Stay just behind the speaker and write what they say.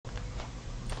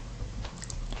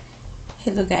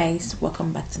Hello guys,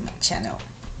 welcome back to my channel.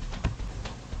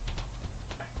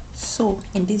 So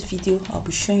in this video I'll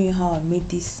be showing you how I made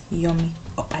this yummy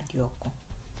Okpa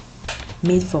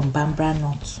made from bambara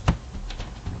nuts.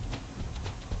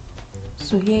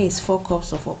 So here is 4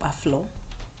 cups of Okpa flour,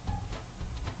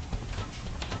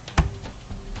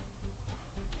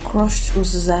 crushed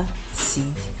Uziza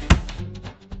seed,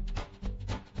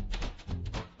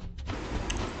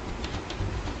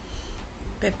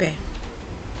 pepper,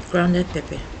 grounded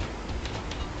pepper,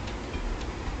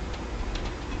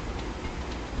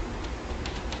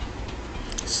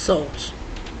 salt,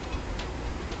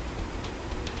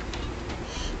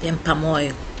 then palm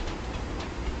oil,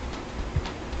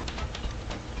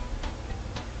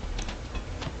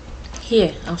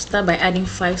 here I'll start by adding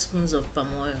 5 spoons of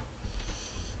palm oil.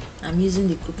 I'm using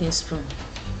the cooking spoon.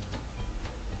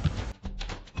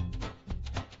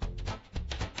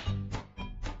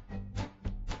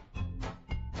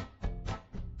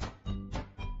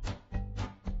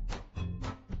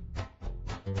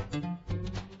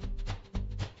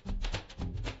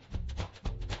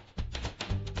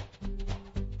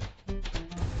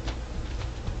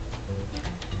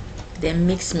 Then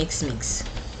mix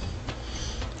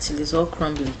till it's all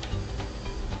crumbly.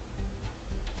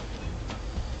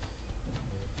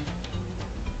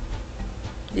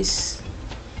 This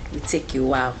will take a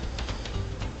while.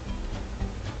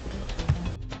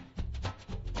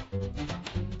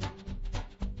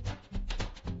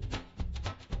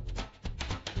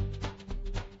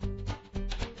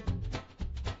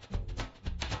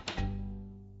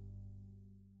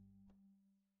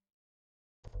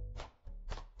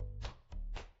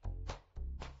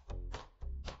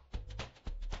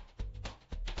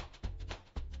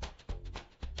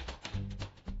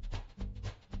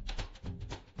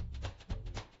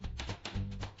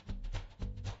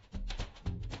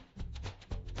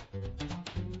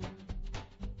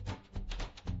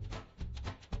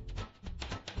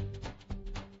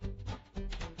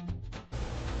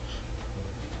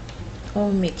 All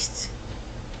mixed.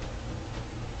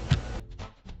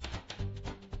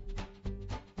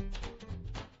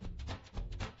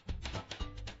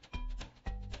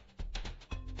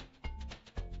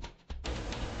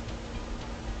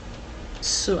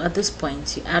 So at this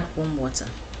point you add warm water.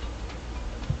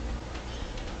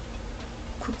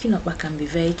 Cooking Okpa can be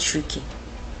very tricky.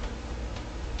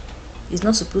 It's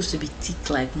not supposed to be thick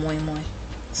like moi moi.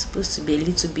 It's supposed to be a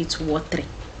little bit watery.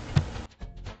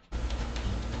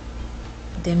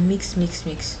 Then mix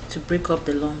to break up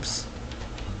the lumps.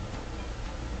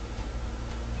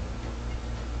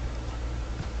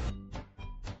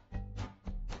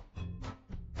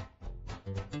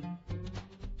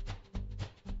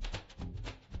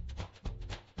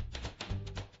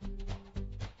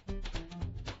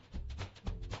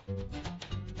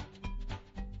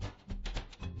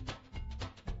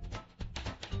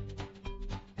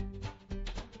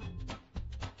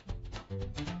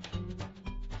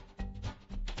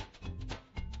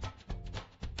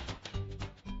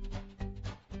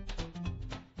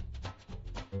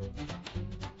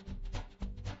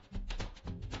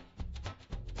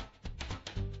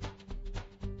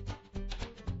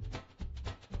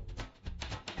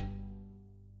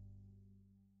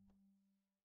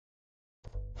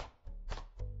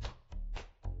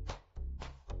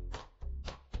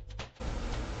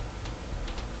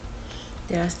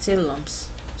 There are still lumps,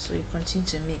 so you continue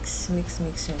to mix.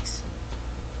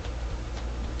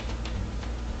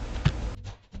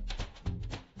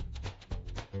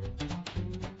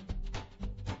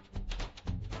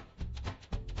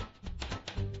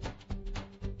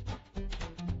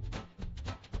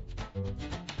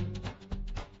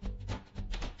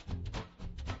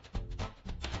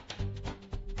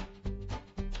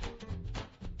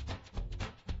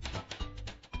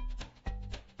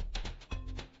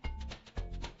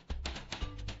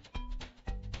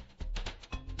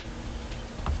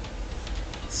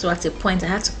 So at a point I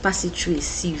had to pass it through a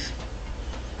sieve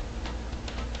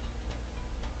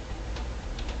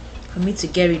for me to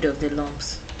get rid of the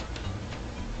lumps.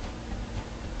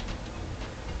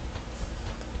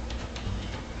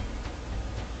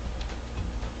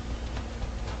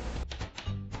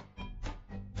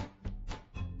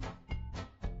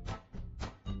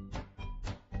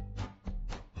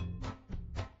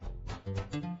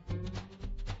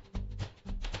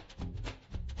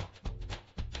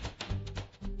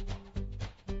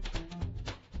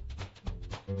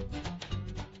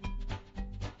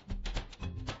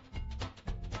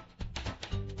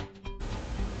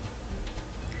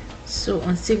 So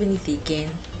on sieving it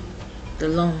again, the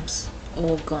lumps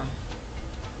all gone.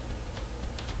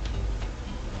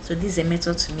 So this is a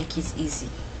method to make it easy.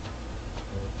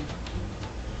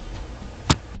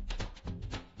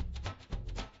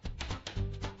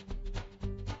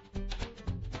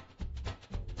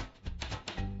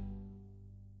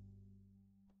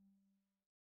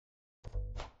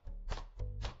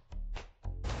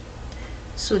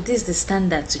 So this is the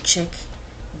standard to check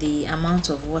the amount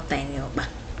of water in your okpa.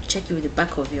 Check it with the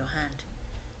back of your hand.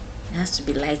 It has to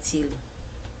be light yellow,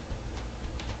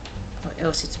 or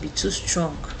else it will be too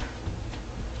strong.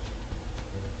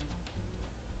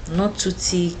 Not too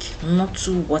thick, not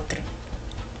too watery.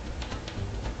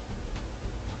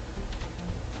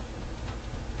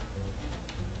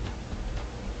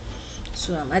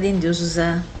 So I'm adding the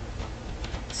Uziza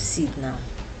seed now.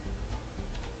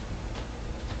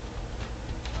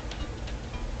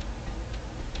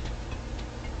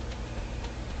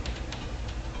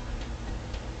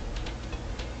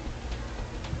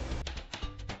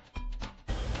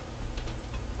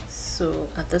 So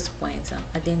at this point, I'm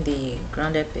adding the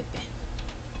grounded pepper.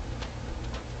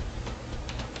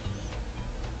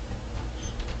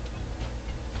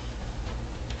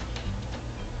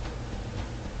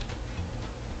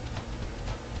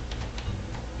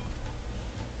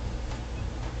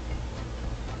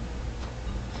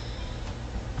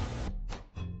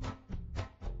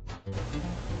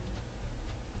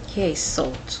 Here is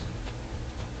salt.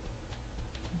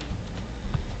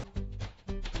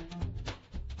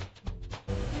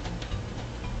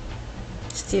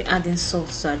 Still adding salt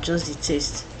to adjust the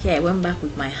taste. Here I went back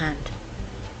with my hand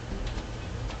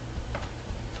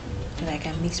so I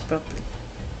can mix properly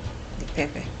the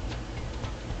pepper.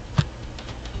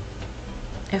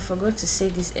 I forgot to say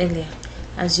this earlier.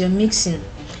 As you're mixing,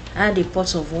 add a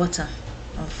pot of water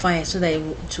on fire so that it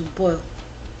will boil.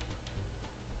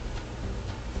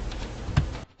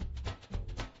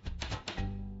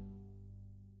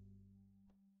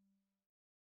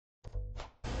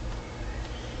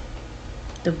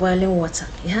 The boiling water,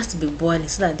 it has to be boiling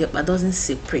so that the okpa doesn't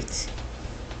separate.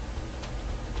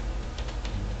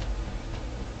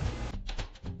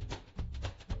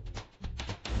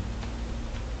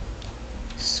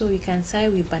 So you can tie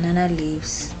with banana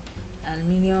leaves,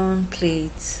 aluminium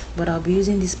plates, but I'll be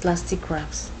using these plastic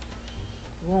wraps.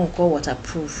 One we call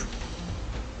waterproof.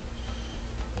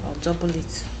 I'll double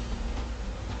it.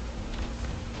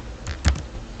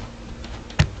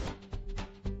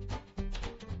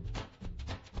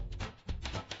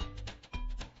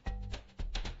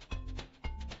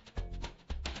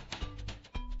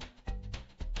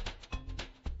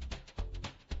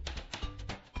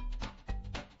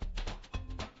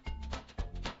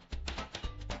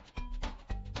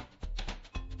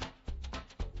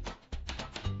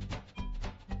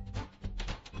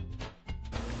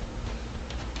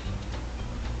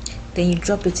 Then you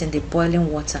drop it in the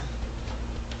boiling water.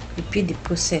 Repeat the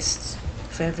process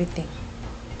for everything.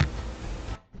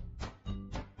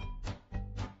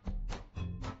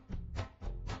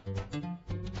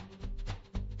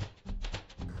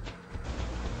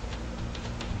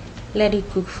 Let it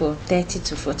cook for 30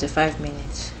 to 45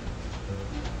 minutes.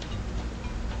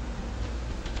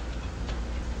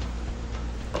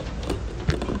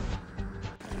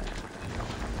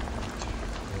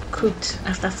 Cooked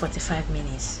after 45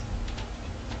 minutes.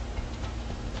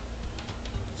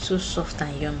 So soft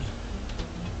and yummy.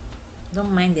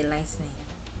 Don't mind the lightning.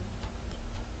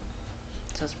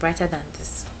 It was brighter than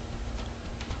this.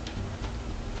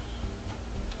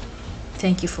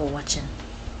 Thank you for watching.